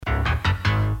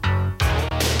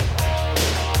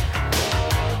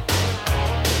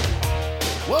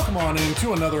Welcome on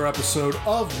into another episode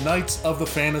of Knights of the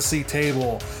Fantasy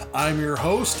Table. I'm your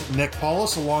host, Nick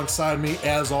Paulus. Alongside me,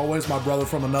 as always, my brother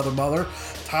from another mother,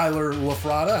 Tyler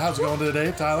LaFrada. How's it going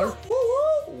today, Tyler?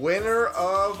 Winner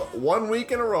of 1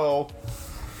 week in a row.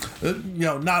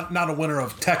 Not a winner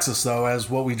of Texas, though, as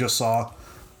what we just saw.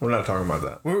 We're not talking about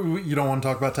that. You don't want to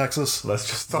talk about Texas? Let's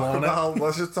just talk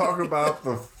about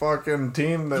the fucking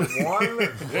team that won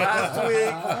last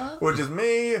week, which is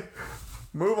me.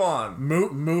 Move on.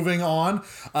 Moving on.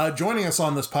 Joining us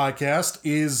on this podcast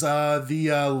is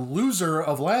the loser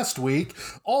of last week,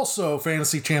 also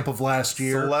fantasy champ of last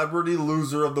year. Celebrity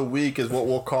loser of the week is what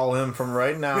we'll call him from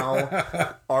right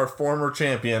now. Our former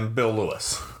champion, Bill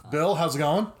Lewis. Bill, how's it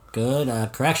going?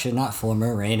 Good. Correction, not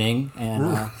former, reigning.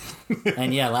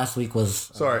 And yeah, last week was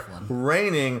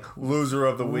reigning loser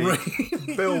of the week,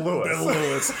 Bill Lewis. Bill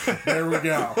Lewis. There we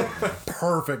go.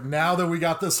 Perfect. Now that we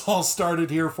got this all started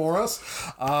here for us,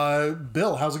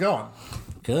 Bill, how's it going?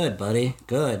 Good, buddy.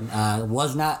 Good.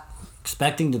 Was not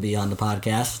expecting to be on the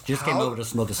podcast. Just came over to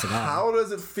smoke a cigar. How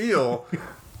does it feel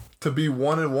to be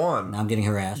 1-1? Now I'm getting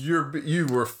harassed.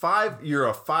 You're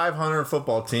a 500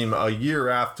 football team a year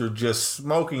after just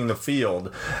smoking the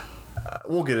field.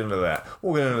 We'll get into that.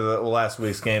 We'll get into the last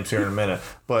week's games here in a minute.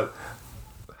 But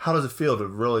how does it feel to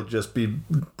really just be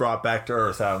brought back to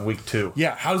earth out in week 2?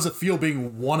 Yeah, how does it feel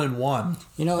being 1-1?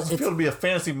 You know, How does it feel to be a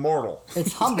fantasy mortal?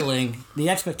 It's humbling. The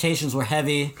expectations were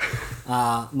heavy.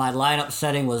 My lineup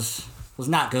setting was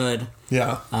not good.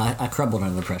 Yeah. I crumbled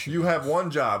under the pressure. You have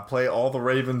one job: play all the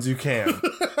Ravens you can,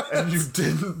 and you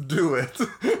didn't do it.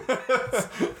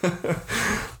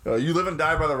 You live and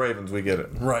die by the Ravens. We get it.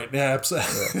 Right. Yeah,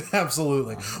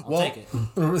 absolutely. I'll take it.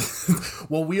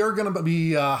 Well, we are going to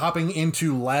be hopping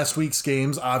into last week's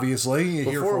games, obviously.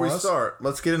 Before we start,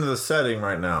 let's get into the setting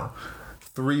right now.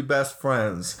 3 best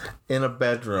friends in a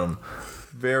bedroom.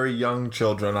 Very young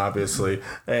children, obviously,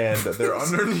 and they're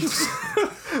underneath.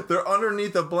 They're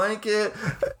underneath a blanket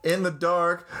in the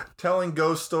dark, telling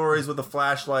ghost stories with a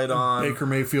flashlight on. Baker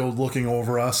Mayfield looking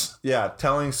over us. Yeah,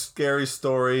 telling scary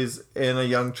stories in a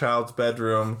young child's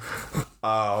bedroom.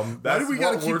 Why do we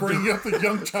got to keep bringing up the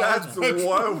young child's bedroom? That's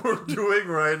what we're doing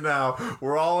right now.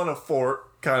 We're all in a fort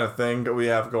kind of thing that we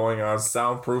have going on,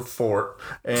 soundproof fort,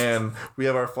 and we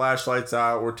have our flashlights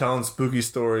out. We're telling spooky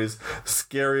stories.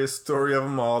 Scariest story of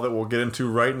them all that we'll get into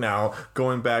right now,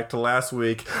 going back to last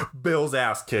week, Bill's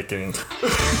ass kicking.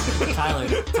 Tyler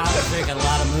drank a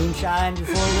lot of moonshine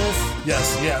before this.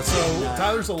 Yes, yeah. So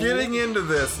Tyler's getting into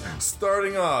this,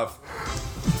 starting off.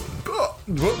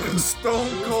 Stone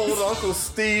Cold Uncle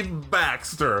Steve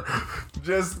Baxter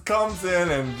just comes in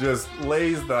and just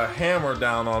lays the hammer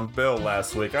down on Bill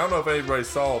last week. I don't know if anybody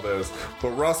saw this, but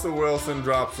Russell Wilson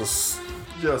drops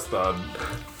just a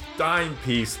dime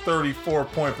piece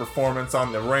 34-point performance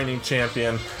on the reigning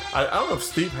champion. I don't know if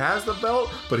Steve has the belt,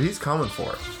 but he's coming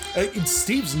for it.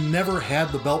 Steve's never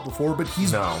had the belt before, but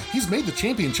he's made the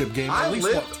championship game at least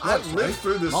twice. I lived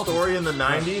through this story in the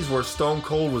 90s where Stone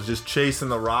Cold was just chasing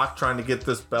The Rock trying to get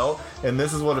this belt, and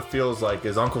this is what it feels like,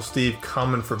 is Uncle Steve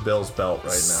coming for Bill's belt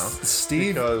right now.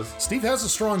 Steve has a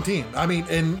strong team. I mean,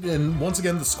 and once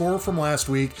again, the score from last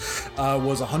week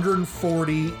was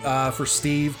 140 for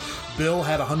Steve. Bill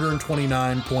had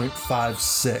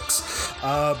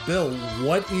 129.56. Bill,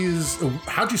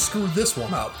 how'd you screw this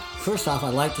one up? First off,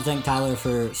 I'd like to thank Tyler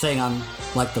for saying I'm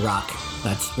like The Rock.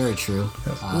 That's very true.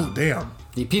 Oh, damn.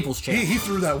 The People's Champ. He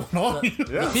threw that one on you.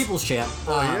 The People's Champ.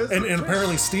 He is. And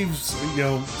apparently Steve's,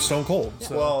 Stone Cold.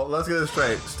 So. Well, let's get this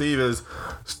straight. Steve is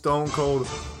Stone Cold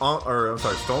Uncle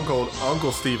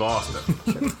Steve Austin.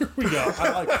 There we go.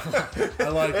 I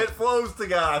like it. It flows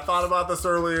together. I thought about this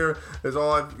earlier.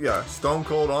 Stone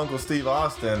Cold Uncle Steve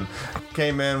Austin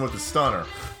came in with the stunner.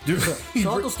 Dude,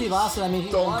 so Uncle Steve Austin, I mean,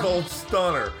 Stone Cold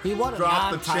Stunner. He won a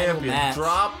non-title non-title match.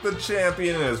 Drop the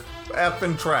champion in his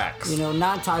effing tracks.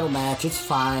 Non-title match. It's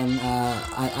fine.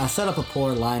 I set up a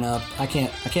poor lineup. I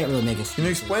can't really make excuses. Can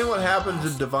you explain what happened to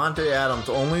Devontae Adams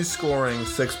only scoring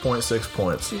 6.6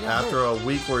 points after a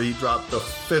week where he dropped the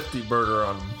 50 burger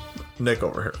on Nick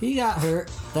over here? He got hurt.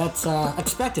 That's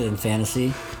expected in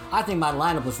fantasy. I think my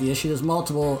lineup was the issue. There's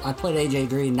multiple. I played AJ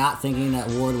Green not thinking that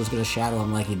Ward was going to shadow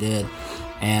him like he did.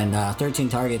 And 13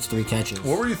 targets, 3 catches.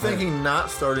 What were you thinking not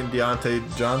starting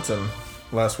Deontay Johnson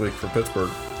last week for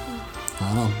Pittsburgh? I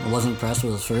don't know. I wasn't impressed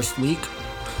with his first week.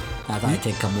 I thought it'd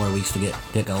take a couple more weeks to get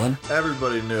going.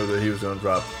 Everybody knew that he was going to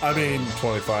drop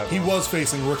 25. He was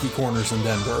facing rookie corners in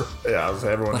Denver. Yeah,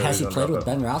 everyone knew has he he played with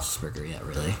Ben Roethlisberger yet,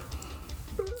 really?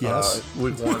 Yes.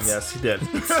 Week 1, yes, he did.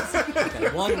 Okay,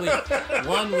 1 week.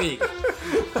 1 week.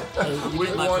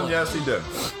 week my one, point. yes, he did.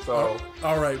 So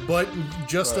All right, but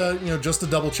just to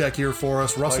double check here for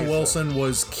us, Russell Like I Wilson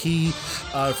was key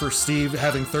for Steve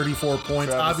having 34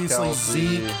 points. Travis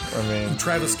Obviously, Kelce,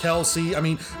 Travis Kelce. I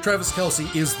mean, Travis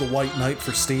Kelce is the white knight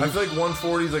for Steve. I feel like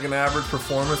 140 is like an average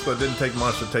performance, but it didn't take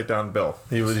much to take down Bill.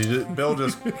 Bill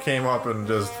just came up and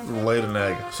just laid an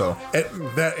egg. So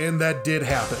that did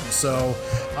happen. So,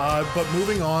 but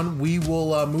moving on, we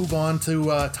will move on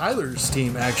to Tyler's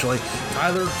team. Actually,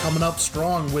 Tyler coming up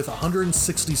strong with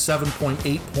 167.8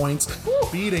 points,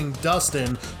 beating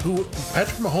Dustin, who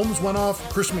Patrick Mahomes went off.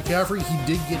 Christian McCaffrey, he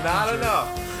did get not injured.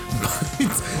 enough.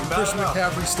 Christian enough.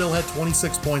 McCaffrey still had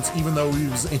 26 points, even though he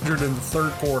was injured in the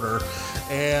third quarter.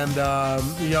 And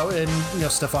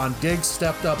Stephon Diggs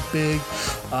stepped up big.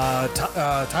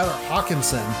 Tyler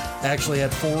Hawkinson actually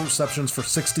had 4 receptions for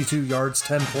 62 yards,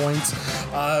 10 points.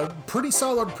 Pretty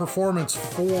solid performance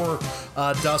for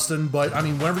Dustin. But I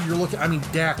mean, whenever you're looking, I mean,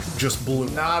 Dak just blew.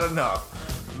 Not enough.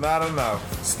 Not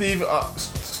enough.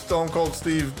 Stone Cold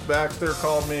Steve Baxter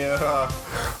called me at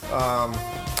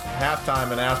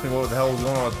halftime and asked me what the hell was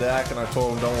going on with Dak, and I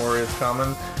told him, don't worry, it's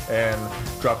coming, and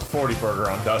dropped a 40 burger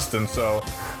on Dustin. So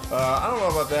I don't know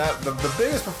about that. The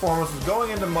biggest performance was going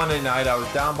into Monday night. I was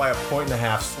down by 1.5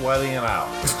 points, sweating it out.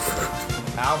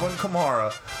 Alvin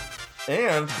Kamara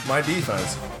and my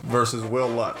defense versus Will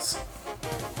Lutz.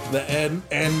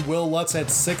 And Will Lutz had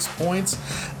 6 points.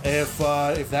 If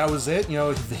that was it,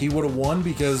 he would have won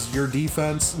because your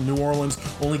defense, New Orleans,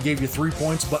 only gave you 3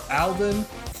 points. But Alvin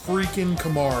freaking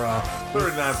Kamara,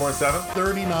 39.7.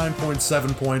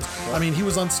 39.7 points. I mean, he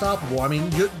was unstoppable. I mean,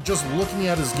 just looking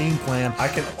at his game plan, I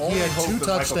can only he had hope 2 that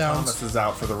Michael touchdowns. Thomas is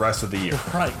out for the rest of the year.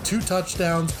 Right, 2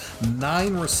 touchdowns,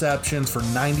 9 receptions for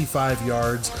 95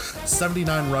 yards,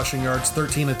 79 rushing yards,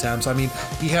 13 attempts. I mean,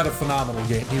 he had a phenomenal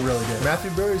game. He really did. Matthew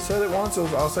Berry said it once,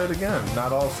 I'll say it again.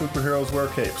 Not all superheroes wear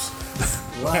capes.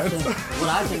 What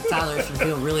I think Tyler should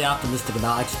feel really optimistic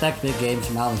about. I expect big games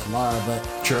from Alvin Kamara,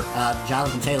 but Sure.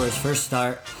 Jonathan Taylor's first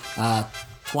start,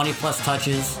 20 plus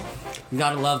touches. You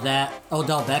gotta love that.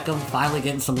 Odell Beckham finally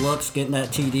getting some looks, getting that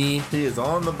TD. He is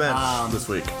on the bench this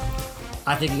week.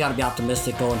 I think you gotta be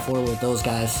optimistic going forward with those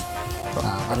guys.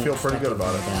 I feel pretty good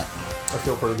about it. I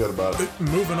feel pretty good about it.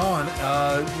 Moving on,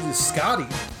 Scotty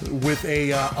with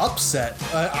a upset.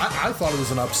 I thought it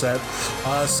was an upset.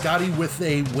 Scotty with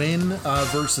a win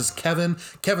versus Kevin.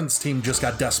 Kevin's team just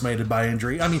got decimated by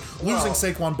injury. I mean, losing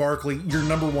Saquon Barkley, your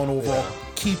number 1 overall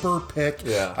keeper pick.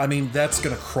 Yeah. I mean, that's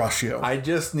gonna crush you. I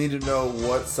just need to know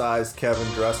what size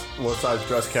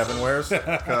dress Kevin wears,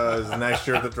 because next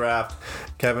year at the draft,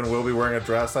 Kevin will be wearing a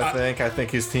dress. I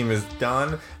think his team is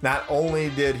done. Not only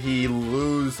did he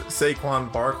lose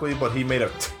Saquon Barkley, but he made a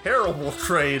terrible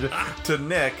trade to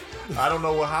Nick. I don't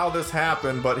know how this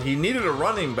happened, but he needed a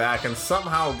running back and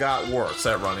somehow got worse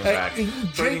at running back.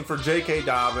 Trading for J.K.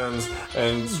 Dobbins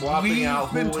and swapping out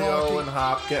Julio and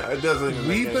Hopkins. It doesn't even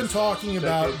We've make been any talking sense.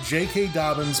 about J.K.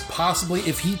 Dobbins possibly,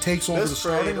 if he takes over the This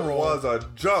starting trade role. was a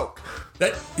joke.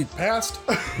 That it passed.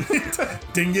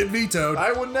 Didn't get vetoed.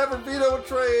 I would never veto a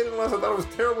trade unless I thought it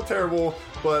was terrible.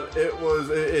 But it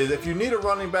is. If you need a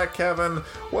running back, Kevin,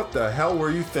 what the hell were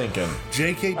you thinking?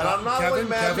 J.K. And I'm not only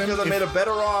mad because I made a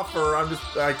better offer.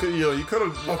 You could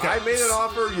have. Okay. I made an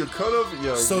offer. You could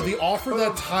have. So the offer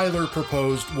that Tyler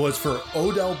proposed was for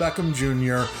Odell Beckham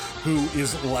Jr., who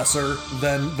is lesser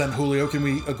than Julio. Can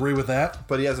we agree with that?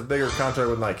 But he has a bigger contract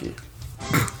with Nike.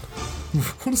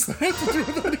 What does that have to do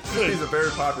with anything? He's a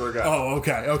very popular guy. Oh,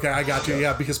 okay, I got you.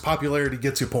 Yeah, because popularity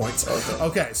gets you points.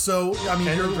 Okay, so I mean,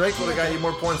 Kenyon Drake would have got you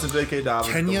more points than J.K.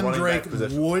 Dobbins. Kenyon Drake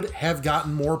would have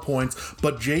gotten more points,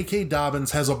 but J.K.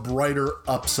 Dobbins has a brighter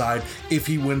upside if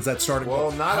he wins that starting.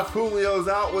 Well, not if Julio's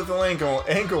out with an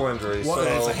ankle injury. Well,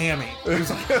 so. it's a hammy.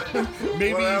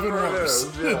 Maybe even worse.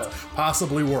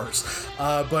 Possibly worse.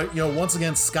 But once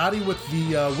again, Scotty with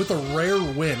a rare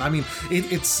win. I mean,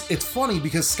 it's funny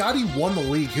because Scotty won the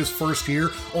league his first year,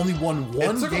 only won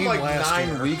one It took game him like last 9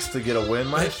 year. weeks to get a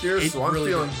win last year, so I'm really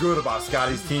feeling did. good about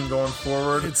Scotty's team going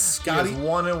forward. It's Scotty- He is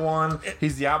 1-1.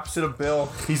 He's the opposite of Bill.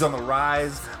 He's on the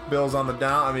rise. Bill's on the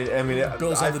down. I mean,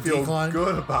 Bill's I on the feel decline.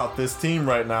 good about this team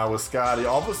right now with Scotty.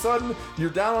 All of a sudden, you're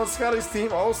down on Scotty's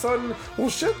team. All of a sudden, well,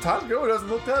 shit, Todd Gurley doesn't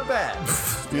look that bad.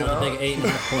 You A know? big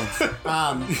 8.5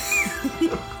 points.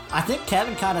 I think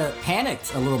Kevin kind of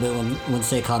panicked a little bit when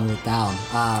Saquon went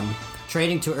down.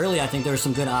 Trading too early, I think there were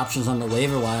some good options on the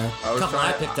waiver wire. A couple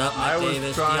I picked up, Mike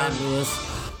Davis, Deion Lewis.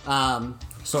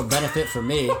 So benefit for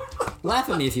me. Laugh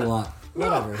at me if you want.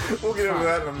 whatever. We'll get into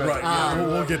that in a minute. Right.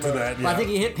 We'll get to that. But I Yeah. think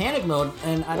he hit panic mode,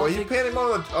 and I don't Well, he think. panicked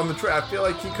on the trade. I feel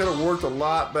like he could have worked a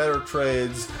lot better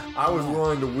trades. I was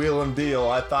willing to wheel and deal.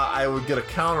 I thought I would get a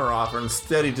counter offer.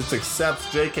 Instead, he just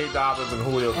accepts J.K. Dobbins and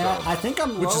Julio And Jones. I think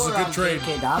I'm Which is a lower good on trade.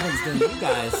 J.K. Dobbins than you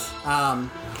guys.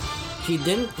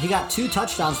 He got 2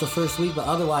 touchdowns the first week, but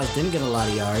otherwise didn't get a lot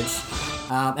of yards.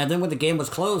 And then when the game was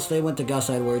close, they went to Gus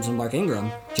Edwards and Mark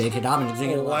Ingram. J.K. Dobbins didn't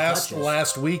get a lot of touches.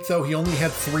 Last week, though, he only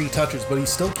had 3 touches, but he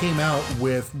still came out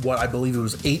with what I believe it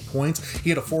was 8 points. He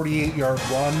had a 48-yard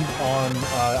run on,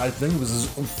 I think it was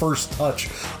his first touch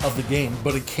of the game,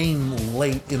 but it came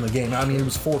late in the game. I mean, it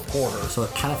was fourth quarter. So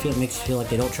it kind of makes you feel like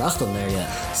they don't trust him there yet.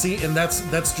 See, and that's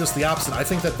just the opposite. I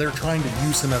think that they're trying to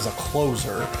use him as a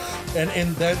closer,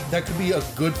 and that could be a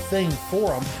good thing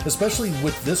for him, especially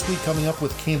with this week coming up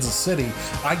with Kansas City.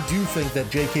 I do think that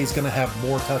JK is going to have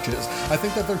more touches. I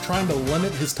think that they're trying to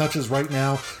limit his touches right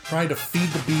now, trying to feed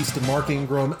the beast to Mark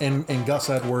Ingram and Gus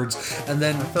Edwards, and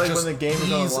then I feel like just when the game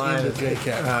is on ease the line, into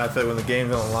JK. I feel like when the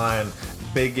game's on the line,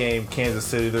 big game, Kansas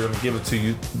City, they're going to give it to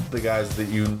you, the guys that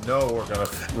you know are going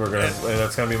to, and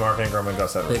that's going to be Mark Ingram and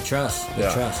Gus Edwards. Big trust. Big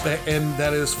Yeah. trust. And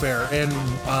that is fair. And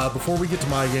before we get to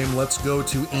my game, let's go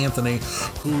to Anthony,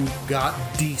 who got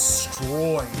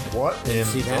destroyed. What in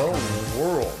see that coming. the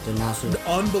world? Did not see that.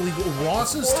 Unbelievable.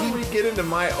 Ross's Before team. we get into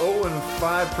my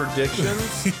 0-5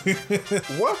 predictions,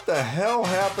 what the hell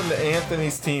happened to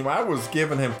Anthony's team? I was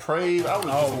giving him praise. I was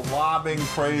just lobbing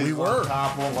praise We were on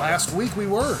top of him. last week. We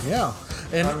were, yeah.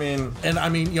 And I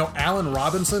mean, you know, Allen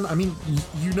Robinson. I mean,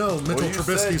 you know, Mitchell Well, you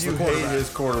Trubisky's said you the quarterback. hate his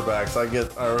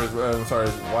quarterbacks. I'm sorry,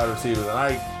 his wide receivers. And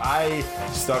I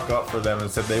stuck up for them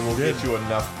and said they will get you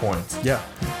enough points. Yeah,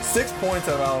 6 points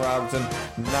out of Allen Robinson,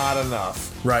 not enough.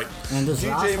 right. And does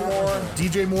Ross DJ have Moore, a-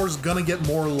 DJ Moore's gonna get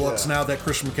more looks Yeah. now that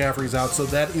Christian McCaffrey's out, so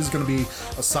that is gonna be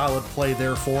a solid play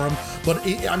there for him. But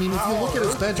I mean, if you look at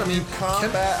his bench, I mean,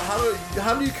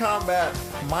 how do you combat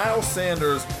Miles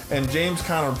Sanders and James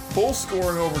Conner both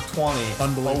scoring over 20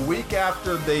 Unbelievable. a week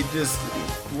after they just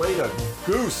laid a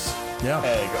goose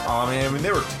egg on me? I mean,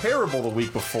 they were terrible the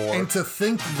week before. And to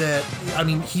think that, I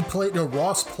mean,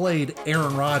 Ross played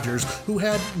Aaron Rodgers, who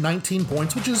had 19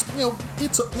 points, which is, you know,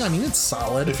 it's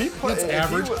solid. If he play- it's if he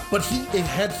average. would- But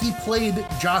had he played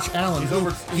Josh Allen,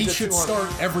 he at should 200. start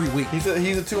every week. He's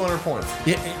at 200 points.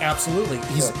 Yeah, absolutely.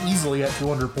 He's easily at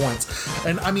 200 points.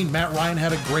 And I mean, Matt Ryan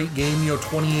had a great game,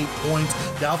 28 points.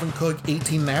 Dalvin Cook,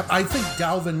 18.5. I think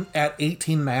Dalvin at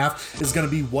 18.5 is going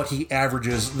to be what he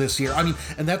averages this year. I mean,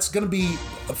 and that's going to be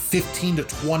a 15 to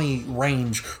 20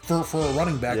 range for a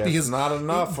running back. Yeah, because it's not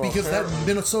enough, Because that apparently.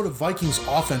 Minnesota Vikings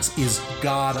offense is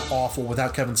god awful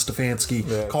without Kevin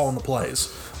Stefanski calling the plays.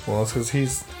 Well, it's because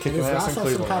he's kicking Does ass Ross in have some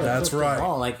Cleveland. kind of That's crystal right.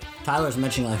 ball? Like Tyler's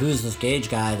mentioning, like who's this Gage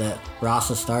guy that Ross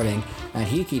is starting, and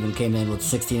he even came in with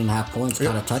 16.5 points,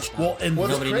 got a touchdown. Well, and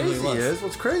What's Nobody knew who he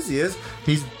crazy is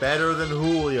he's better than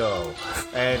Julio,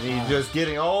 and he's just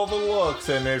getting all the looks.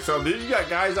 And so you got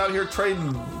guys out here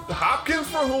trading Hopkins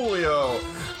for Julio.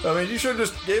 I mean, you should have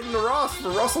just gave him to Ross for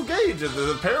Russell Gage. And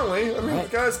apparently, I mean, Right.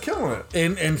 the guy's killing it.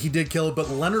 And he did kill it, but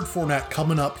Leonard Fournette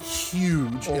coming up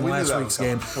huge Well, in we knew last that week's was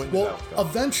game. coming. We knew Well, that was coming.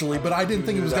 eventually, but I didn't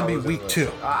think it was going to be week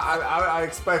 2. I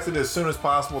expected it as soon as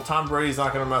possible. Tom Brady's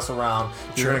not going to mess around.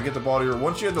 You're Sure. going to get the ball to your.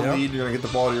 Once you have the Yep. lead, you're going to get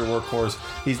the ball to your workhorse.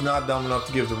 He's not dumb enough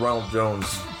to give to Ronald Jones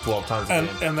 12 times a And-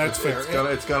 game. and that's fair.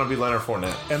 It's gonna be Leonard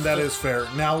Fournette. And that is fair.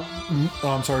 Now,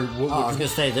 I'm sorry. What, I was gonna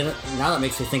say, now that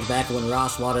makes me think back when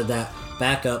Ross wanted that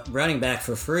backup running back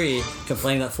for free,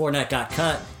 complaining that Fournette got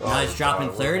cut. Now he's dropping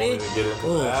God, 30. We won't even get into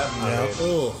Ooh. that.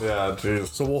 Ooh. Yeah, jeez.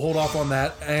 so we'll hold off on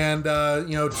that. And, I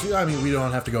mean, we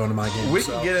don't have to go into my game. We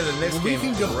so. can get into Nick's We game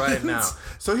can go right into- now.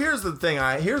 So here's the thing.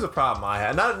 Here's a problem I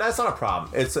had. That's not a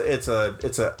problem. It's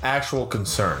a actual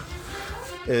concern.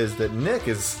 Is that Nick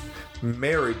is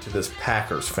married to this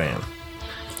Packers fan,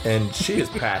 and she is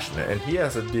passionate, and he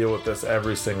has to deal with this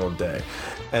every single day.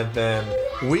 And then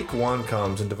week 1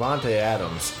 comes, and Devontae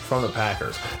Adams from the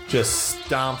Packers just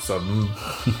stomps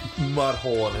a mud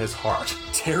hole in his heart.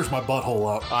 Tears my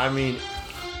butthole up. I mean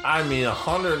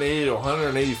 180 to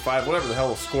 185, whatever the hell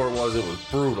the score was, it was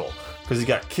brutal because he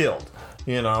got killed.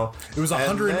 You know, It was And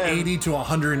 180 to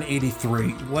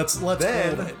 183. Let's hold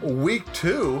Then, it. week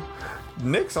 2,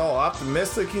 Nick's all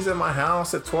optimistic. He's at my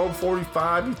house at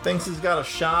 12:45. He thinks he's got a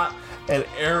shot, and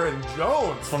Aaron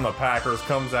Jones from the Packers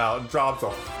comes out and drops a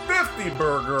 50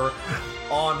 burger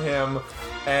on him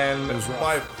and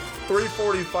by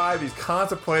 3:45 he's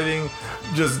contemplating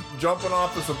just jumping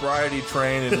off the sobriety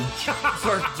train and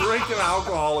start drinking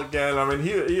alcohol again. I mean,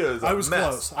 he is a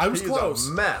mess. I was He's close.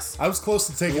 A mess. I was close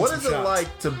to taking What some is it shots.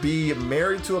 like to be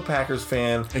married to a Packers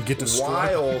fan And get destroyed?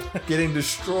 while getting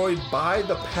destroyed by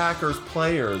the Packers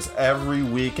players every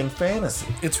week in fantasy?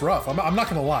 It's rough. I'm not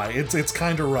gonna lie. It's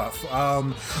kind of rough.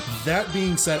 That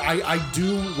being said, I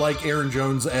do like Aaron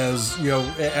Jones as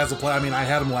as a player. I mean, I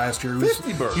had him last year.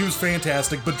 50 birds. He was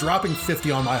fantastic, but dropping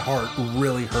 50 on my heart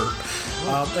really hurt.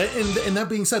 And that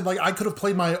being said, like I could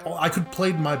played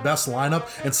my best lineup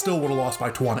and still would have lost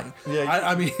by 20. Yeah,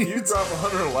 I mean, you drop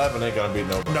 111, ain't gonna beat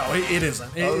nobody. no, it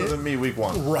isn't. Other than me, week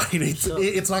one. Right,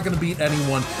 it's not going to beat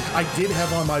anyone. I did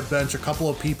have on my bench a couple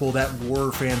of people that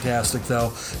were fantastic, though.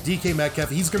 DK Metcalf,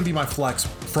 he's going to be my flex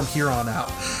from here on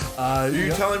out.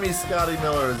 You're telling me Scotty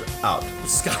Miller is out?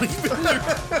 Scotty Miller.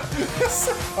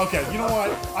 Okay, you know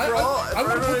what? I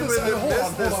want to put this. Hold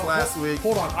on. Last week.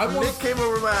 Hold on. Nick came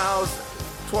over to my house.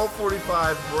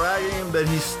 12:45, bragging that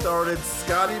he started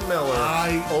Scotty Miller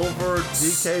over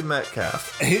DK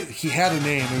Metcalf. He had a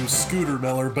name. It was Scooter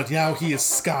Miller, but now he is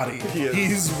Scotty.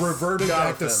 He's reverted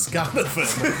back to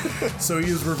Scottathan. So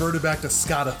he is reverted back to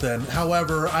Scottathan.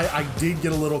 However, I did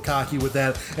get a little cocky with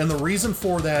that, and the reason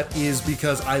for that is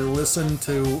because I listen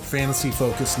to Fantasy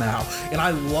Focus now, and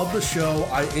I love the show.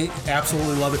 I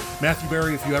absolutely love it. Matthew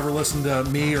Berry, if you ever listen to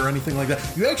me or anything like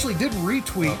that, you actually did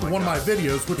retweet one of my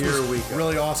videos, which was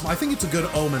really awesome. I think it's a good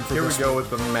omen for this. Here we go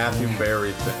with the Matthew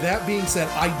Berry thing. That being said,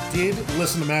 I did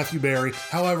listen to Matthew Berry.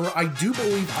 However, I do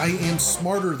believe I am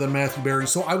smarter than Matthew Berry,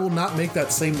 so I will not make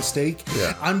that same mistake.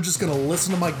 Yeah. I'm just going to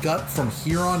listen to my gut from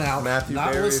here on out. Matthew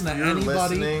not Berry, listen if to you're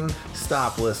anybody. listening,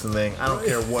 stop listening. I don't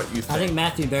care what you think. I think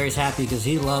Matthew Berry's happy because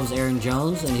he loves Aaron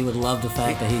Jones, and he would love the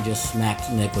fact that he just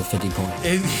smacked Nick with 50 points.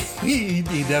 And he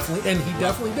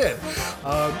definitely did.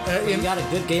 You got a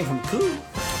good game from Koo.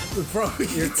 From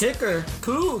Your kicker,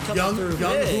 Koo, coming through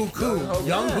big.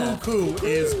 Young Hoo Koo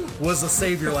was a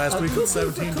savior last week with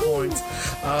 17 points.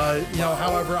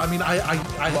 However, I mean, I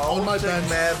on my bench.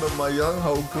 Mad, but my young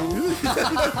Hoku.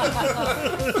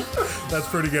 That's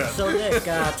pretty good. So Nick,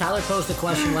 Tyler posed a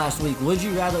question last week. Would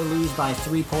you rather lose by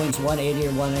 3 points, 180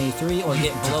 or 183, or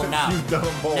get blown out? You've done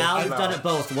them both. Now you've done it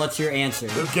both. What's your answer?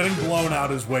 Getting blown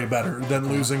out is way better than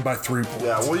losing by 3 points.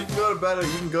 Yeah, well, you can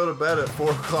go to bed at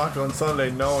 4 o'clock on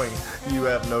Sunday knowing you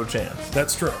have no chance.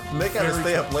 That's true. Nick had to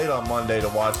stay up late on Monday to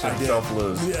watch himself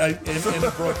lose. Yeah, and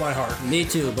it broke my heart. Me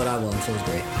too, but I won, so it was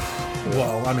great.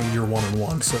 Well, I mean, you're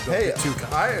 1-1, so don't Hey, get too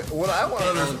cocky. here's what I want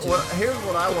to It's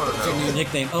your know. new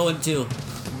nickname, 0-2.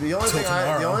 The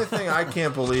only thing I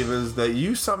can't believe is that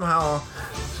you somehow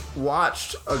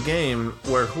watched a game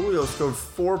where Julio scored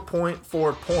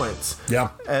 4.4 points. Yeah.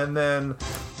 And then,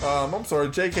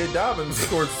 J.K. Dobbins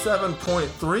scored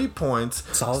 7.3 points.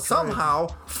 Solid somehow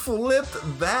flipped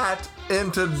that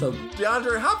into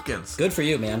DeAndre Hopkins. Good for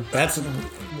you, man. That's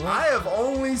I have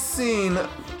only seen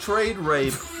trade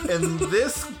rape in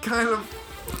this kind of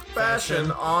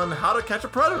fashion on How to Catch a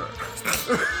Predator.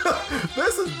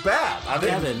 This is bad. I mean,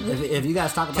 Kevin. If you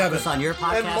guys talk about this on your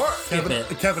podcast, skip it.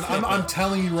 Kevin, I'm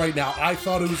telling you right now, I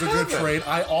thought it was a good trade.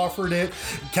 I offered it.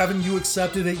 Kevin, you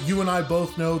accepted it. You and I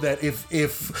both know that if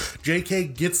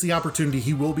JK gets the opportunity,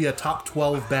 he will be a top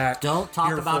 12 back. Don't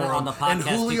talk about it on the podcast.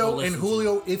 And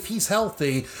Julio, if he's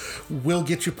healthy, will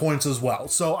get you points as well.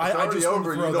 So I just want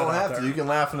to throw you that don't out have there. to. You can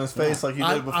laugh in his face like you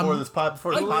did before this Julio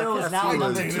podcast. is now He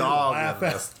number was two. dogging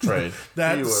this trade.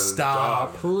 He was Stop.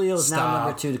 dogging. Julio is now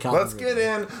number 2 to Calvin. Let's get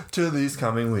into these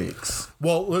coming weeks.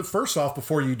 Well, first off,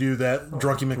 before you do that,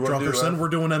 Drunky McDrunkerson, we're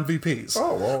doing MVPs.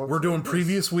 Oh, well, we're doing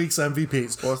previous week's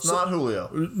MVPs. Well, it's not Julio.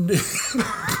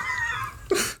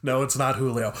 No, it's not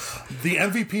Julio. The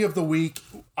MVP of the week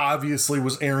obviously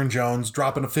was Aaron Jones,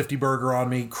 dropping a 50 burger on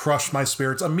me, crushed my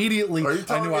spirits immediately. Are you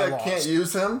telling me I can't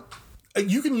use him?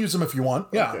 You can use him if you want.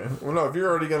 Yeah. Okay. Well, no, if you're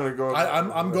already going to go...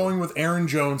 I'm going with Aaron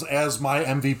Jones as my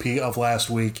MVP of last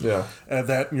week. Yeah.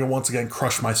 That, once again,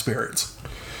 crushed my spirits.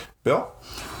 Bill?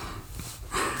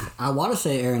 I want to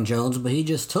say Aaron Jones, but he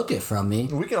just took it from me.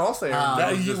 We can all say Aaron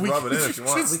Jones. Just rub it in if you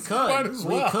want. We Might could. as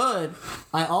well. We could.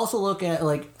 I also look at,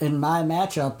 in my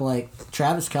matchup,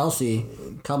 Travis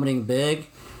Kelce coming in big.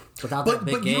 Without that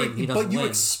big game, he doesn't But you win.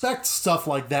 expect stuff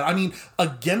like that. I mean,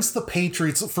 against the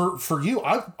Patriots, for you,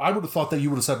 I would have thought that you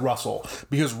would have said Russell,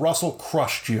 because Russell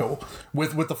crushed you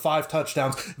with the 5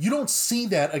 touchdowns. You don't see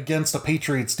that against the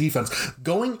Patriots defense.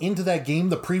 Going into that game,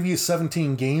 the previous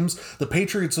 17 games, the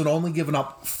Patriots had only given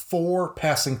up 4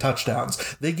 passing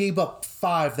touchdowns. They gave up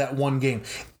 5 that one game.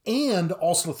 And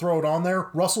also to throw it on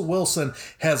there, Russell Wilson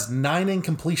has 9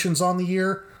 incompletions on the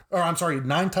year.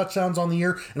 9 touchdowns on the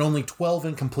year and only 12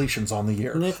 incompletions on the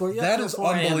year. Nick, were you That up is till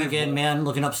 4 a.m. unbelievable. again, man,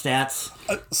 looking up stats?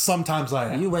 Sometimes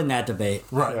I am. You win that debate.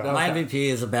 Right. Yeah. My Okay. MVP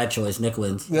is a bad choice. Nick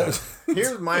wins.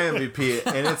 Here's my MVP,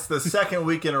 and it's the second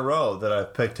week in a row that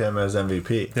I've picked him as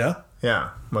MVP. Yeah.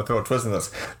 Yeah, I'm going to throw a twist in this.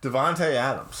 Devontae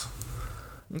Adams.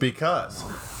 Because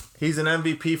he's an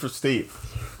MVP for Steve.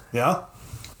 Yeah.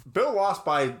 Bill lost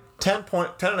by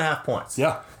 10.5 points.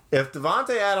 Yeah. If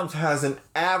Devontae Adams has an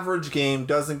average game,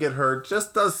 doesn't get hurt,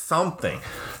 just does something,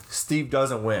 Steve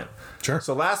doesn't win. Sure.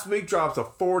 So last week drops a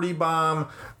 40 bomb,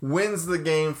 wins the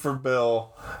game for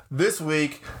Bill. This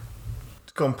week,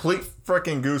 complete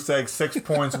freaking goose egg, 6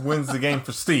 points, wins the game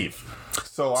for Steve.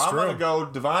 So I'm going to go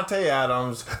Devontae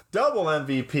Adams, double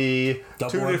MVP,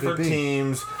 Double 2 different MVP.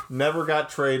 teams, never got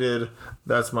traded.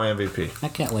 That's my MVP. I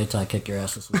can't wait till I kick your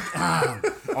ass this week.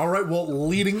 All right, well,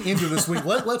 leading into this week,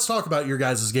 let's talk about your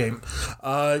guys' game.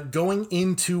 Going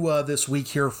into this week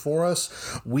here for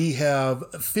us, we have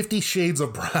 50 Shades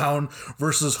of Brown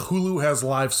versus Hulu has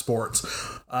live sports.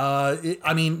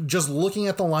 Just looking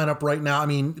at the lineup right now,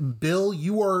 Bill,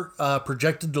 you are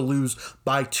projected to lose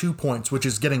by 2 points, which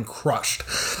is getting crushed.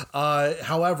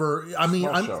 However, I'm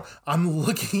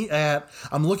looking at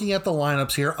the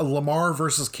lineups here. Lamar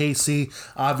versus KC.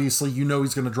 Obviously,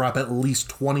 he's going to drop at least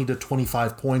 20 to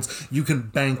 25 points. You can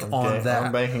bank on that.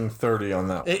 I'm banking 30 on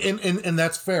that. And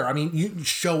that's fair. You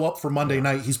show up for Monday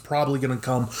night, he's probably going to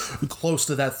come close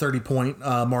to that 30-point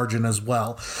margin as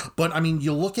well. But,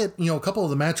 you look at, a couple of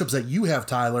the matchups that you have,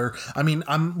 Tyler.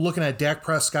 I'm looking at Dak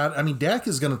Prescott. Dak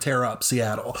is going to tear up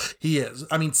Seattle. He is.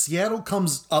 Seattle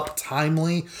comes up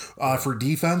timely for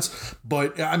defense,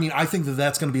 but, I think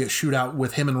that's going to be a shootout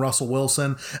with him and Russell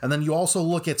Wilson. And then you also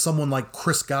look at someone like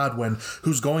Chris Godwin,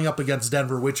 who's going up against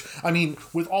Denver, which,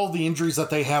 with all the injuries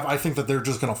that they have, I think that they're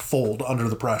just going to fold under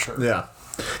the pressure. Yeah.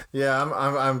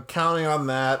 I'm counting on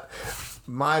that.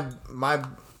 My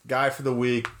guy for the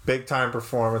week, big time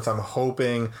performance. I'm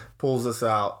hoping pulls this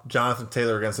out. Jonathan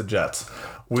Taylor against the Jets.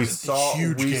 We saw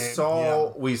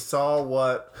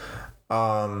what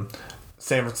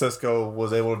San Francisco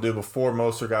was able to do before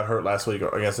Mostert got hurt last week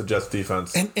against the Jets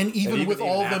defense. And even with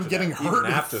all of them getting hurt,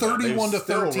 31 to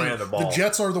 13, the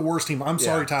Jets are the worst team. I'm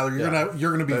sorry, Tyler.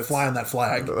 You're gonna be flying that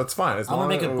flag. That's fine. I'm gonna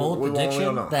make a bold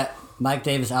prediction that Mike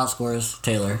Davis outscores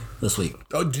Taylor this week.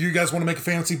 Oh, do you guys want to make a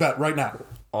fantasy bet right now?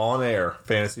 On air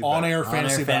fantasy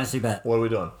bet. What are we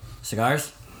doing?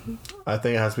 Cigars? I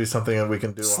think it has to be something that we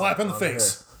can do. Slap in the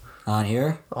face. On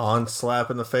here? On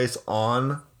slap in the face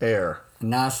on air.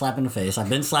 Not a slap in the face. I've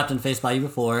been slapped in the face by you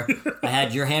before. I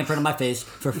had your handprint on my face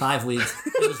for 5 weeks.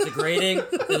 It was degrading.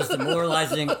 It was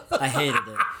demoralizing. I hated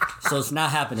it. So it's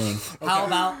not happening. Okay. How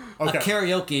about a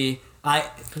karaoke?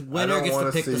 Winner gets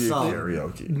to pick the song.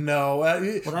 Karaoke. No. Well,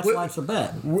 that's why it's a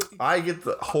bet. I get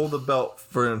to hold the belt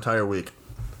for an entire week.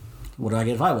 What do I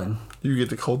get if I win? You get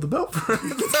to hold the belt for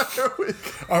an entire week.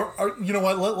 You know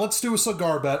what? Let's do a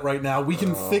cigar bet right now. We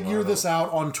can figure this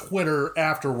out on Twitter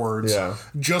afterwards. Yeah.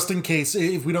 Just in case,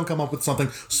 if we don't come up with something,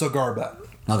 cigar bet.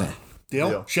 Okay.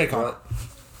 Deal? Shake on it.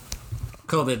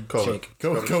 COVID shake.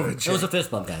 COVID shake. It was a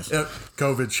fist bump, guys.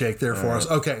 COVID shake there for us.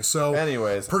 Okay, so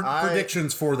anyways,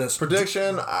 predictions for this.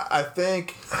 Prediction, I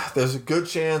think there's a good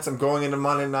chance I'm going into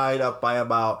Monday night up by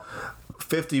about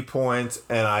 50 points,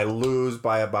 and I lose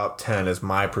by about 10 is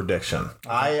my prediction.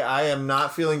 Okay. I am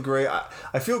not feeling great.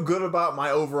 I feel good about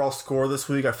my overall score this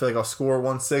week. I feel like I'll score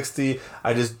 160.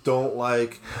 I just don't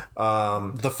like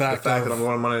the fact that I'm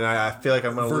going on Monday night. I feel like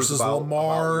I'm going to lose about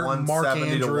Lamar, 170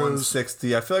 to Andrews.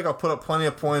 160. I feel like I'll put up plenty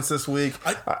of points this week.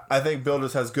 I think Bill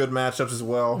just has good matchups as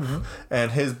well,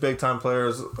 and his big-time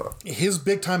players... His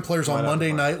big-time players on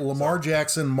Monday night, Lamar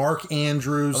Jackson, Mark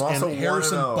Andrews, and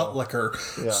Harrison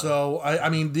Butker. Yeah. So,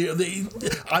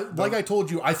 like I told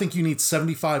you, I think you need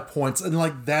 75 points,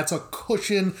 and that's a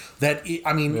cushion that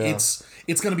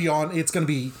it's going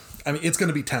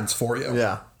to be tense for you.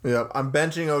 Yeah. I'm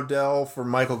benching Odell for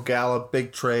Michael Gallup.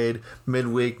 Big trade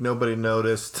midweek. Nobody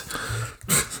noticed.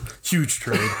 Huge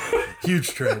trade.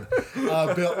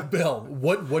 Bill,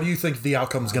 what do you think the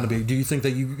outcome is going to be? Do you think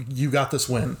that you got this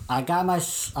win? I got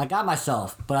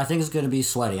myself, but I think it's going to be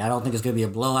sweaty. I don't think it's going to be a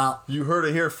blowout. You heard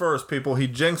it here first, people. He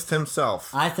jinxed himself.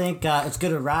 I think it's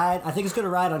going to ride. I think it's going to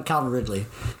ride on Calvin Ridley.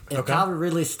 If Calvin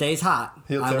Ridley stays hot,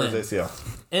 he'll tear his ACL.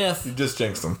 if You just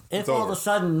jinxed him. if It's all over. of a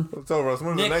sudden It's over. Let's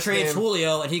move to the Nick next trades game.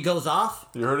 Julio and he goes off,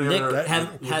 You heard it Nick here. has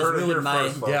You heard it here ruined my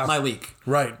first, folks. Yeah. my week.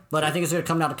 Right. But I think it's going to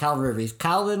come down to Calvin Ridley. If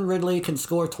Calvin Ridley can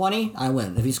score 20, I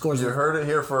win. If he scores You heard it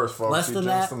here first, folks. less He than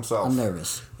jinxed that, himself. I'm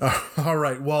nervous. All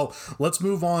right. Well, let's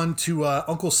move on to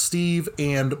Uncle Steve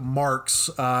and Mark's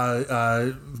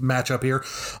matchup here.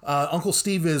 Uncle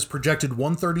Steve is projected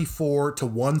 134 to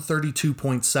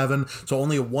 132.7, so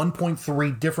only a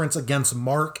 1.3 difference against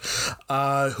Mark.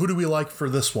 Who do we like for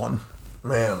this one?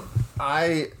 Man,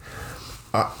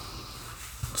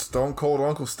 Stone Cold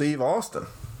Uncle Steve Austin.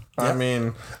 I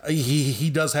mean, He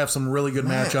does have some really good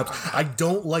matchups. I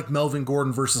don't like Melvin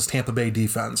Gordon versus Tampa Bay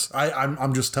defense.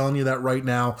 I'm just telling you that right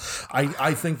now.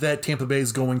 I think that Tampa Bay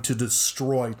is going to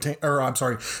destroy,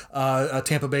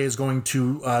 Tampa Bay is going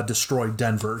to destroy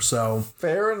Denver. So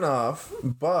fair enough,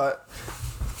 but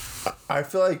I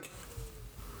feel like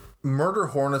Murder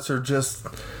Hornets are just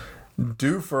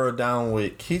due for a down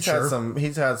week. He's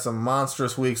had some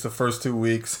monstrous weeks the first 2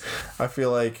 weeks. I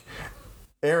feel like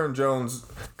Aaron Jones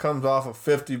comes off a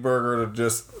 50 burger to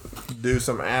just do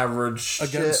some average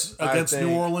against shit,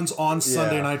 New Orleans on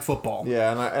Sunday Night Football.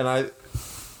 Yeah, and I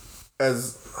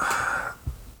as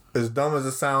dumb as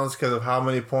it sounds because of how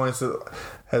many points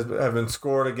have been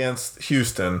scored against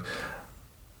Houston,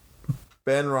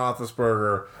 Ben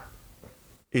Roethlisberger,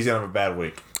 he's gonna have a bad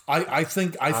week. I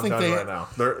think I'm telling you right now.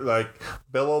 They're like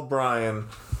Bill O'Brien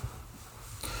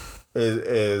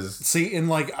is see in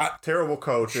like terrible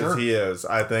coach as he is.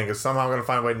 I think is somehow going to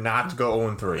find a way not to go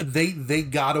 0-3. They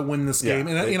gotta win this game,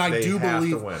 and I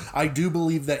do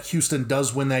believe that Houston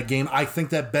does win that game. I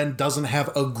think that Ben doesn't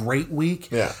have a great week.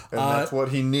 Yeah, and that's what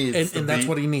he needs. And that's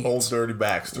what he needs. Old Dirty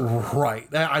Baxter. Right.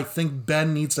 I think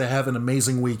Ben needs to have an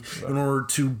amazing week in order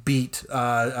to beat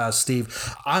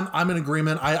Steve. I'm in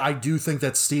agreement. I do think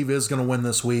that Steve is going to win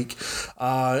this week.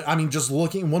 I mean, just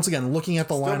looking at the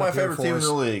lineup. Still my favorite here team for in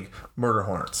the league, Murder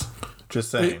Hornets.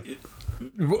 Just saying.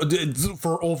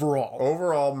 For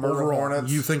overall, Murder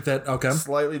Hornets. You think that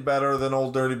Slightly better than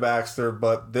Old Dirty Baxter,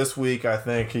 but this week I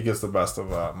think he gets the best of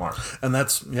Mark. And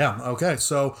that's okay.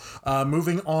 So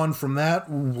moving on from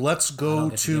that, let's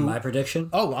go to my prediction.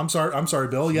 Oh, I'm sorry,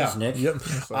 Bill. Yeah, Nick. Yep.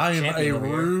 I am a Champion over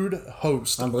here. rude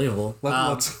host. Unbelievable.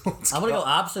 Let's I'm gonna go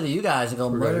opposite of you guys and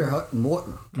go Murder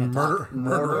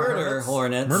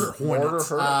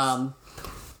Hornets.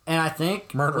 And I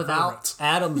think without Hornets.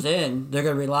 Adams in, they're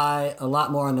going to rely a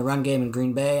lot more on the run game in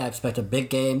Green Bay. I expect a big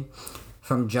game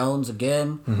from Jones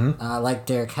again. I like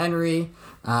Derrick Henry.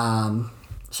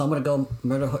 So I'm going to go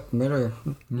Murder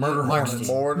Mark's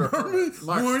Hornets.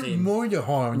 team. Murder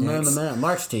Hornets.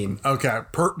 Mark's team. Okay,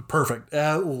 perfect.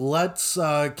 Let's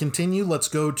continue. Let's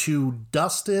go to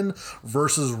Dustin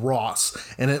versus Ross.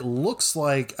 And it looks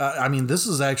like, this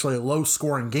is actually a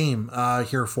low-scoring game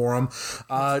here for him.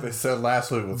 They said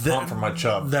last week with Hunt from my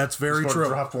Chubb. That's very true.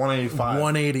 Dropped 185.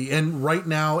 180. And right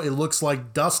now, it looks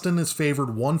like Dustin is favored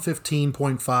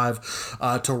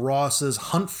 115.5 to Ross's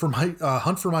Hunt for my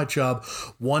Chubb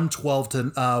 112 to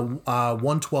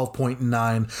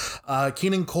 112.9.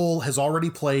 Keenan Cole has already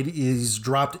played. He's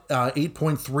dropped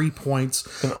 8.3 points.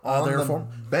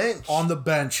 On the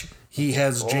bench, he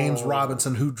has James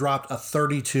Robinson, who dropped a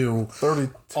 32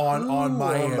 on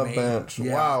Miami. On the bench.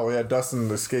 Yeah. Wow, yeah, Dustin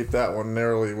escaped that one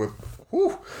narrowly with...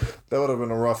 Whew, that would have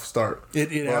been a rough start.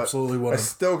 It absolutely would I have.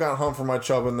 still got Hunt for my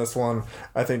Chubb in this one.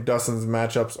 I think Dustin's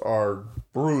matchups are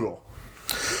brutal.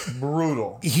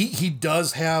 He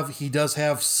does have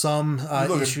some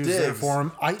issues there for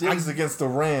him. Diggs against the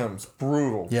Rams,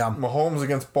 brutal. Yeah. Mahomes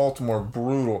against Baltimore,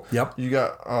 brutal. Yep. You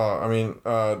got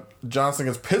Johnson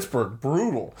against Pittsburgh,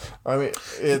 brutal. I mean,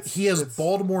 he has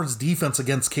Baltimore's defense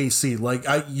against KC. Like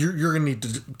you're gonna need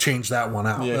to change that one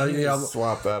out. Yeah,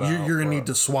 swap that out. You're gonna need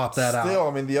to swap that out. Still,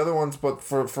 I mean, the other ones, but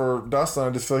for Dustin, I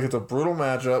just feel like it's a brutal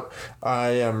matchup. I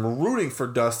am rooting for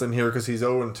Dustin here because he's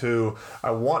 0-2.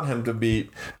 I want him to beat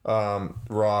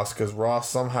Ross, because Ross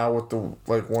somehow with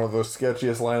one of the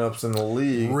sketchiest lineups in the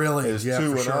league really is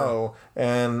 2-0,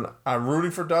 and I'm rooting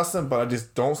for Dustin, but I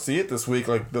just don't see it this week.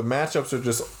 Like the matchups are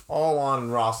just all on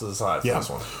Ross's side for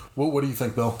this one. What do you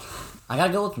think, Bill? I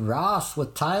gotta go with Ross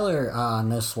with Tyler on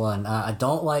this one. I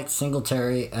don't like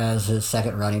Singletary as his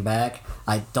second running back.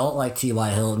 I don't like T.Y.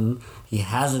 Hilton. He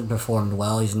hasn't performed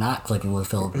well. He's not clicking with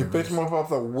Philip Rivers. He picked him up off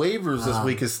the waivers this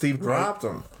week as Steve dropped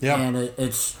him. Yeah, and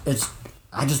it's.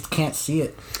 I just can't see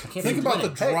it. Think about the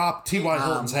drop T.Y.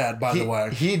 Hilton's had, by the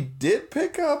way. He did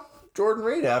pick up Jordan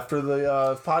Reed after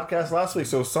the podcast last week,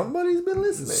 so somebody's been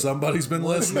listening. Somebody's been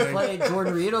listening. Play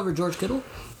Jordan Reed over George Kittle?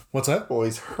 What's that? Well,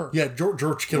 he's hurt. Yeah,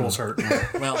 George Kittle's hurt.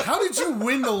 Well, How did you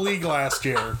win the league last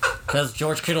year? because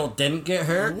George Kittle didn't get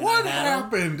hurt. What and I had him.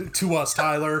 happened to us,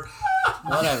 Tyler?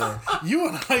 Whatever. You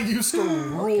and I used to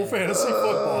rule fantasy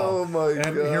football. Oh my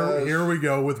And gosh. here we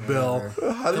go with Bill.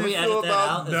 How do Can you we feel edit that about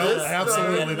out? Is No, this-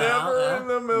 absolutely can we edit not. that Never out?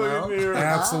 in a million No? years.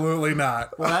 Absolutely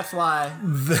not. Well, that's why.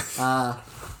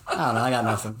 I don't know. I got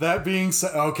nothing. That being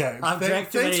said, okay. I've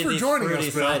drank too Thanks many for of these joining fruity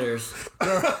us, Bill.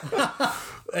 ciders.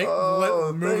 Hey,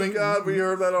 Oh, moving. thank God we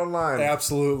heard that online.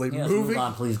 Absolutely. Yes, moving. move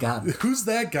on, please, God. Who's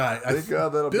that guy? Thank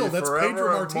God that'll Bill, be that's forever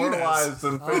Pedro Martinez. immortalized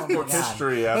in Facebook God.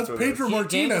 history That's after Pedro He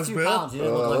gained a Martinez, few Bill. pounds. He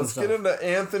didn't look like Let's get himself. into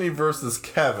Anthony versus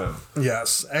Kevin.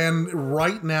 Yes, and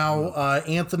right now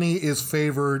Anthony is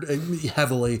favored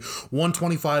heavily,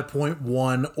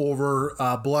 125.1 over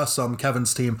Blessum,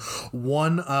 Kevin's team,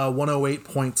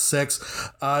 108.6.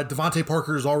 Devontae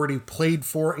Parker has already played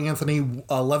for Anthony,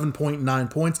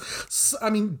 11.9 points. I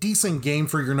mean, decent game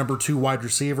for your number 2 wide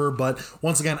receiver, but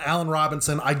once again, Allen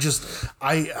Robinson, I just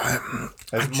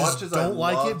don't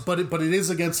like it, but it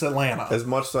is against Atlanta. As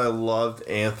much as I loved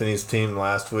Anthony's team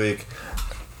last week,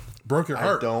 Broke your I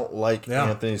heart. don't like Yeah.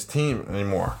 Anthony's team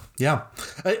anymore. Yeah,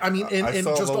 I mean, and I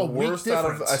saw just the a week worst out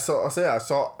of. difference.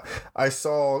 I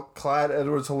saw Clyde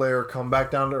Edwards-Helaire come back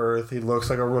down to earth. He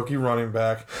looks like a rookie running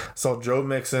back. Saw Joe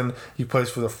Mixon. He plays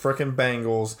for the frickin'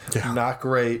 Bengals. Yeah. Not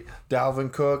great.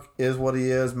 Dalvin Cook is what he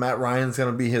is. Matt Ryan's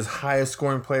going to be his highest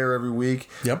scoring player every week.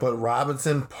 Yep. But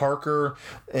Robinson, Parker,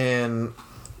 and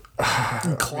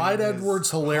Clyde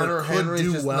Edwards-Helaire Hunter could Henry's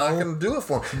do just well. not going to do it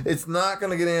for him. It's not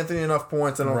going to get Anthony enough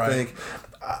points, I don't Right. think.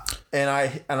 And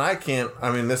I can't.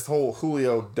 I mean, this whole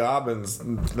Julio Dobbins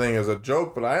thing is a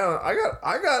joke, but I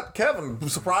got Kevin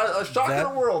surprised, a shock in the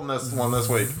world in this one this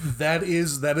week. That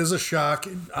is a shock.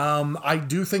 I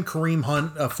do think Kareem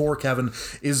Hunt for Kevin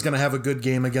is going to have a good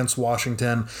game against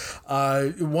Washington.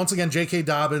 Once again, J.K.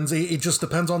 Dobbins. It just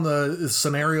depends on the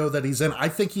scenario that he's in. I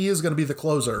think he is going to be the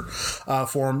closer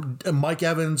for him. Mike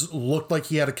Evans looked like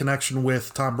he had a connection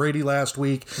with Tom Brady last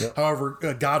week. Yep. However,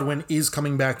 Godwin is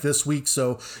coming back this week,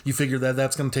 so you figure that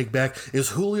that's going to take back. Is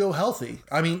Julio healthy?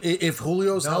 I mean, if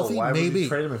Julio's healthy, why maybe. would you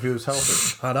trade him if he was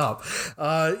healthy? Shut up.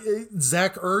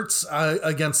 Zach Ertz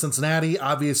against Cincinnati.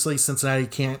 Obviously, Cincinnati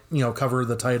can't cover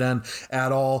the tight end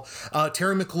at all.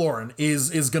 Terry McLaurin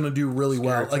is going to do really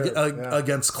well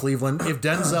against Cleveland. If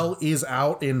Denzel is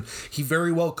out, and he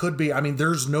very well could be, I mean,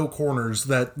 there's no corners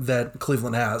that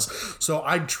Cleveland has. So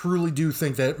I truly do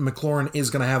think that McLaurin is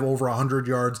going to have over 100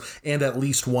 yards and at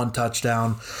least 1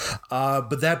 touchdown.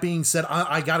 But that being said,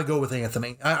 I got to go with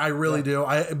Anthony. I really do.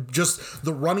 I just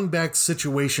the running back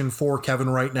situation for Kevin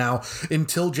right now,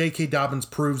 until J.K. Dobbins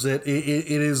proves it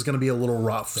is going to be a little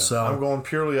rough. Yeah. So I'm going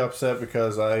purely upset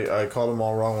because I called them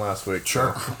all wrong last week.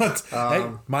 Sure. Hey,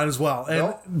 might as well.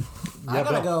 And I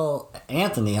gotta go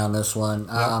Anthony on this one.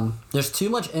 There's too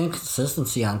much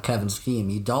inconsistency on Kevin's scheme.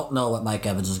 You don't know what Mike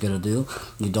Evans is gonna do.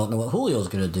 You don't know what Julio's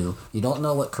gonna do. You don't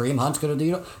know what Kareem Hunt's gonna do.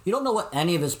 You don't know what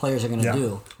any of his players are gonna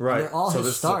do. Right. They're all so his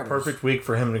this starters. is a perfect week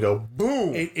for him to go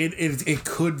boom. It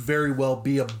could very well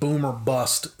be a boom or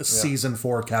bust season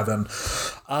for Kevin.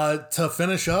 To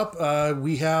finish up,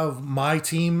 we have my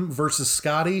team versus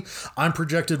Scotty. I'm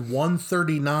projected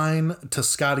 139 to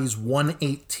Scotty's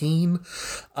 118.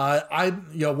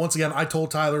 Once again, I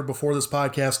told Tyler before this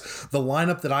podcast the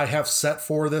lineup that I have set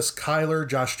for this: Kyler,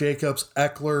 Josh Jacobs,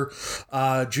 Eckler,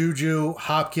 Juju,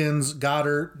 Hopkins,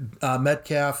 Goddard,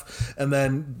 Metcalf, and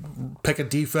then pick a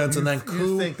defense, and then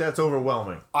You think that's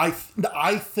overwhelming? I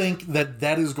think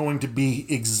that is going to be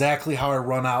exactly how I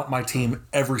run out my team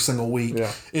every single week,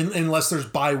 unless there's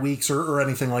bye weeks or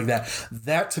anything like that.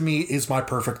 That to me is my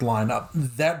perfect lineup.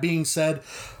 That being said,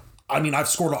 I mean, I've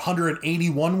scored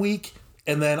 181 week,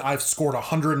 and then I've scored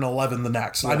 111 the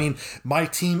next. I mean, my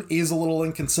team is a little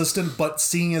inconsistent, but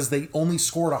seeing as they only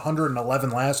scored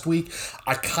 111 last week,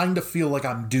 I kind of feel like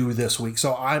I'm due this week.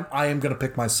 So I am going to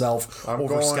pick myself I'm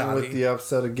over going Scotty. with the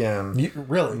upset again.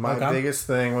 Really? My biggest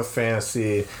thing with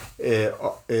fantasy,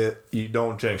 you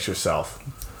don't jinx yourself.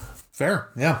 Fair,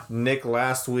 yeah. Nick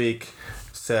last week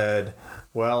said,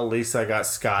 well, at least I got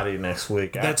Scotty next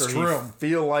week. That's After true.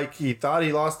 Feel like he thought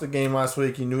he lost the game last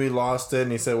week. He knew he lost it,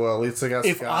 and he said, well, at least I got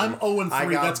If Scotty. I'm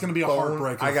 0-3, that's going to be a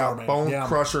heartbreaker I got for me. Bone Yeah.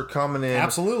 Crusher coming in.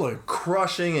 Absolutely.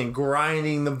 Crushing and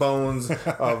grinding the bones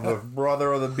of the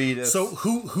brother of the Beatus. So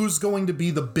who's going to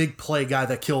be the big play guy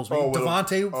that kills me?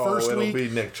 Devontae first it'll week? be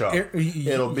Nick Chubb.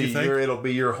 You It'll be think?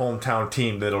 your hometown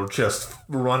team that'll just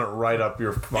run it right up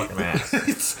your fucking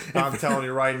ass. I'm telling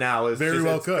you right now, it's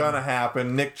gonna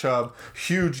happen. Nick Chubb,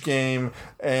 huge game,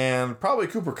 and probably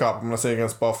Cooper Kupp. I'm gonna say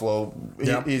against Buffalo,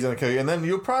 he's gonna kill you. And then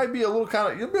you'll probably be you'll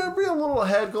be a little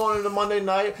ahead going into Monday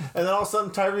night, and then all of a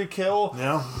sudden Tyreek Hill,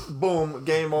 boom,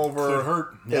 game over. Could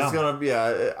hurt. Yeah. It's gonna be.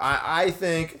 I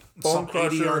think Bone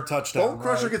Crusher 80-yard touchdown. Bone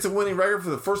Crusher gets a winning record for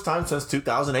the first time since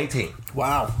 2018.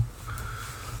 Wow.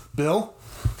 Bill?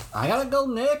 I gotta go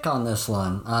Nick on this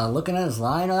one. Looking at his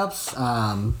lineups,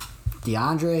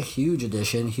 DeAndre, huge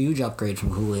addition, huge upgrade from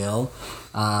Julio.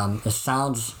 It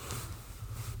sounds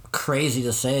crazy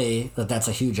to say that that's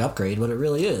a huge upgrade, but it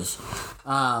really is.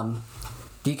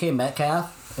 DK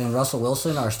Metcalf and Russell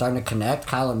Wilson are starting to connect.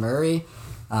 Kyler Murray,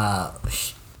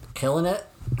 killing it.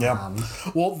 Yeah.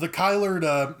 Well, the Kyler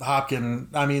to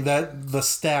Hopkins, I mean, the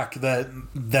stack that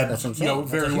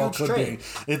very well could be.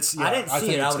 It's. Yeah, I didn't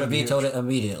see it. I would have vetoed it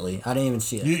immediately. I didn't even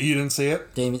see it. You didn't see it?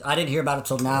 I didn't hear about it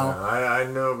till now. Yeah, I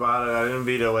knew about it. I didn't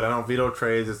veto it. I don't veto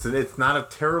trades. It's not a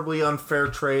terribly unfair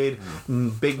trade,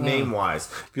 big name wise.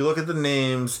 If you look at the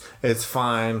names, it's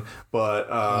fine. But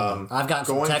I've gotten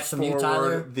some texts from you,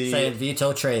 Tyler, saying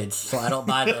veto trades. So I don't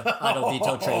buy I don't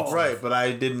veto trades. Right, but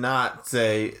I did not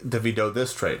say to veto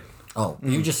this trade. Oh,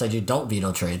 you just said you don't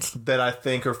veto trades. That I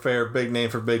think are fair, big name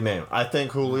for big name. I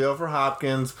think Julio for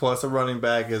Hopkins plus a running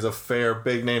back is a fair,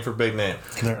 big name for big name.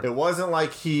 Yeah. It wasn't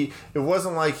like he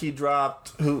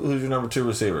dropped who's your number 2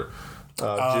 receiver?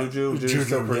 Juju's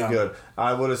still pretty good.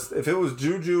 I would have, if it was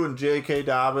Juju and J.K.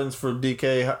 Dobbins for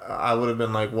DK, I would have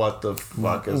been like, what the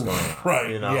fuck is going on? Right.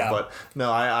 You know, but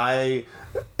no, I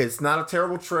it's not a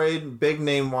terrible trade, big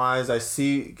name wise.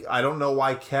 I don't know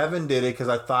why Kevin did it, because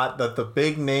I thought that the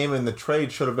big name in the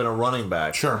trade should have been a running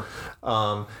back. Sure.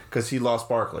 Because he lost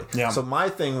Barkley. Yeah. So my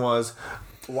thing was,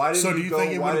 why didn't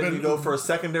you go for a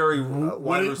secondary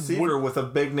wide receiver with a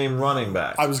big name running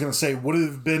back? I was going to say, would it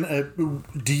have been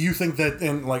do you think that,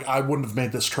 and like I wouldn't have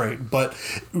made this trade, but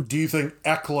do you think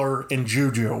Eckler and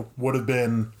Juju would have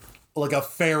been like a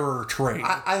fairer trade?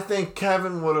 I think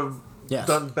Kevin would have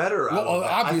done better. Well,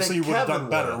 obviously you would have done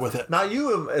better with it. Not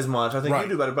you as much. I think you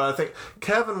do better, but I think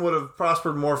Kevin would have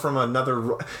prospered more from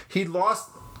another. He lost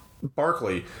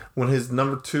Barkley when his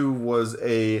number 2 was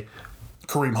a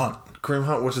Kareem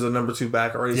Hunt, which is a number 2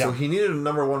 back already. Yeah. So he needed a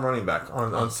number 1 running back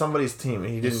on somebody's team,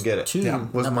 and he didn't get it.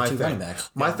 My thing.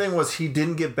 My thing was he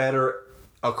didn't get better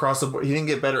across the board. He didn't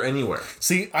get better anywhere.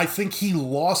 See, I think he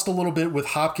lost a little bit with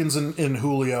Hopkins and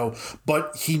Julio,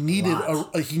 but he needed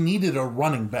a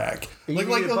running back.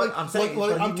 I'm talking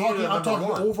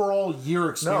overall year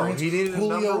experience. No, he needed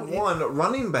Julio, a number 1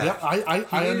 running back. Yeah,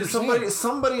 I understand.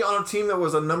 Somebody on a team that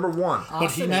was a number 1,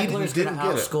 but he didn't get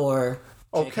it.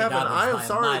 Oh, Kevin, I am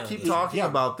sorry to keep talking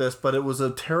about this, but it was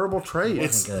a terrible trade. It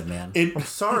wasn't good, man. I'm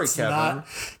sorry, Kevin.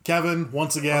 Kevin,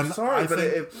 once again, I'm sorry, but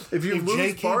if lose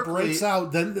JK Barkley, breaks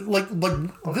out, then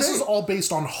this is all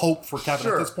based on hope for Kevin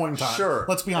at this point in time. Sure.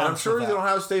 Let's be honest. And I'm sure he's an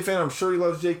Ohio State fan. I'm sure he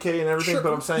loves JK and everything,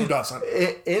 but I'm saying, who doesn't?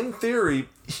 In theory,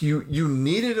 you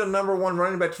needed a number 1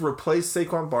 running back to replace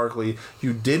Saquon Barkley.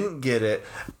 You didn't get it.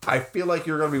 I feel like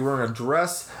you're going to be wearing a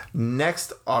dress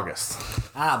next August.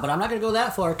 But I'm not going to go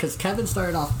that far, because Kevin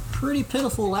started off pretty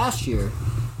pitiful last year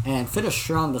and finished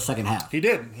strong the second half. He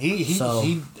did.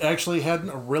 He actually had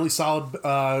a really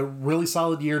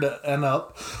solid year to end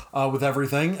up with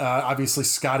everything. Obviously,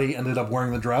 Scotty ended up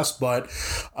wearing the dress, but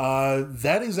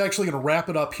that is actually going to wrap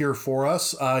it up here for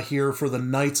us here for the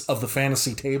Knights of the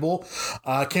Fantasy Table.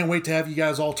 Can't wait to have you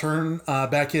guys all turn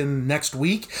back in next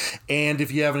week. And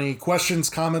if you have any questions,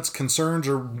 comments, concerns,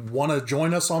 or want to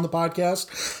join us on the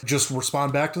podcast, just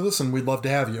respond back to this, and we'd love to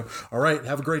have you. All right.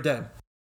 Have a great day.